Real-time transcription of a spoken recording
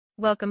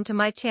welcome to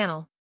my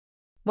channel.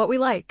 What we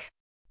like.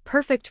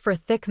 Perfect for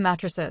thick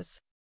mattresses.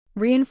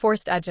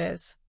 Reinforced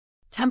edges.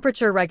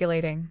 Temperature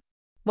regulating.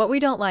 What we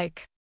don't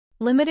like.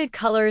 Limited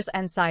colors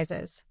and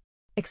sizes.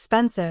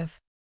 Expensive.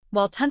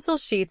 While tensile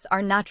sheets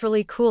are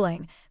naturally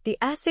cooling, the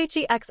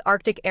Sheex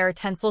Arctic Air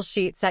Tensile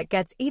Sheet Set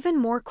gets even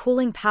more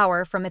cooling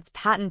power from its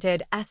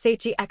patented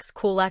Sheex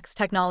CoolX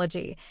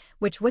technology,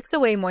 which wicks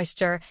away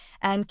moisture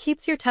and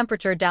keeps your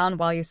temperature down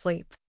while you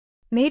sleep.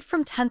 Made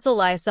from tensile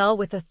lyocell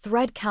with a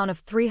thread count of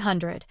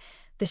 300,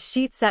 the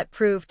sheet set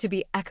proved to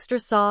be extra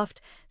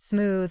soft,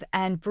 smooth,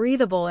 and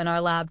breathable in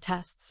our lab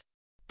tests.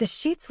 The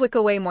sheets wick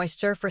away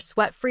moisture for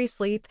sweat-free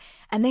sleep,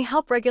 and they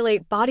help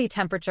regulate body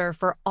temperature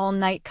for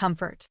all-night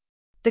comfort.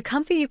 The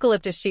comfy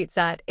eucalyptus sheet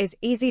set is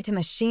easy to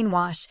machine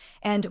wash,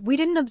 and we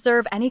didn't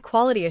observe any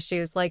quality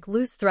issues like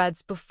loose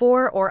threads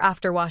before or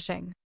after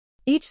washing.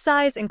 Each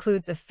size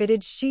includes a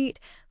fitted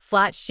sheet,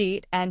 flat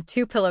sheet, and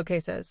 2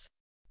 pillowcases.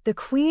 The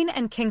queen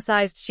and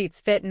king-sized sheets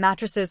fit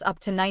mattresses up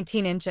to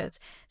 19 inches,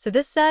 so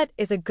this set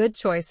is a good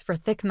choice for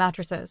thick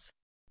mattresses.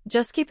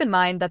 Just keep in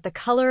mind that the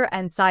color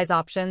and size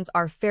options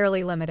are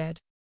fairly limited.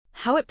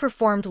 How it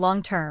performed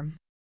long-term.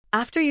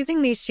 After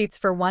using these sheets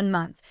for 1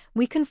 month,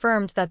 we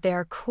confirmed that they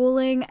are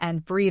cooling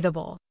and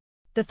breathable.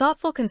 The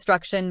thoughtful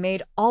construction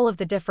made all of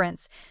the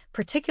difference,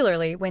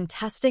 particularly when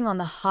testing on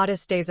the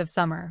hottest days of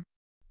summer.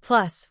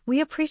 Plus,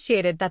 we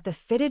appreciated that the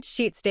fitted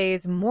sheet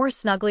stays more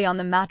snugly on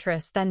the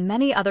mattress than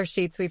many other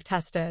sheets we've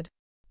tested.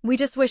 We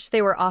just wish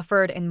they were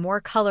offered in more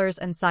colors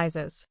and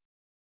sizes.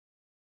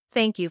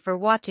 Thank you for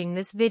watching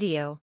this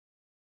video.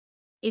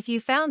 If you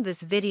found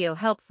this video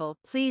helpful,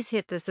 please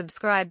hit the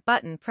subscribe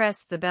button,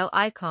 press the bell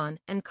icon,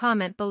 and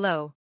comment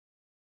below.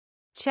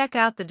 Check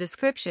out the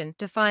description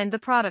to find the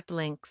product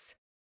links.